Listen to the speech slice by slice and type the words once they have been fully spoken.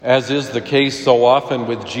As is the case so often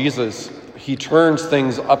with Jesus, he turns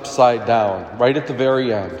things upside down, right at the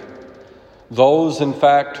very end. Those, in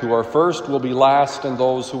fact, who are first will be last, and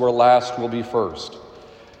those who are last will be first.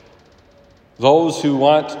 Those who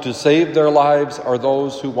want to save their lives are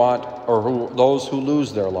those who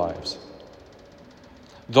lose their lives.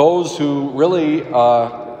 Those who really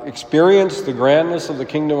experience the grandness of the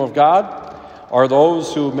kingdom of God are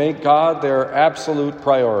those who make God their absolute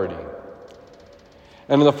priority.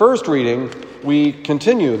 And in the first reading, we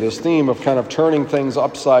continue this theme of kind of turning things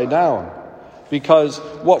upside down, because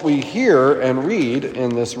what we hear and read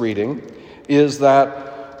in this reading is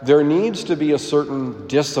that there needs to be a certain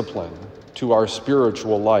discipline to our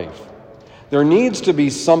spiritual life. There needs to be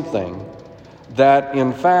something that,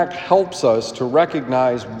 in fact, helps us to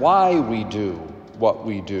recognize why we do what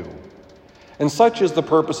we do. And such is the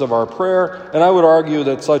purpose of our prayer, and I would argue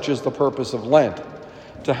that such is the purpose of Lent,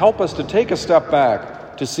 to help us to take a step back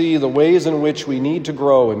to see the ways in which we need to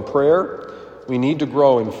grow in prayer, we need to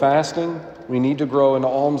grow in fasting, we need to grow in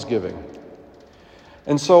almsgiving.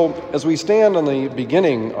 And so, as we stand on the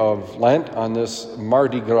beginning of Lent, on this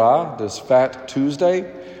Mardi Gras, this Fat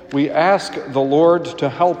Tuesday, we ask the Lord to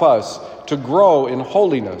help us to grow in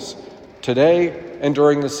holiness today and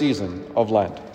during the season of Lent.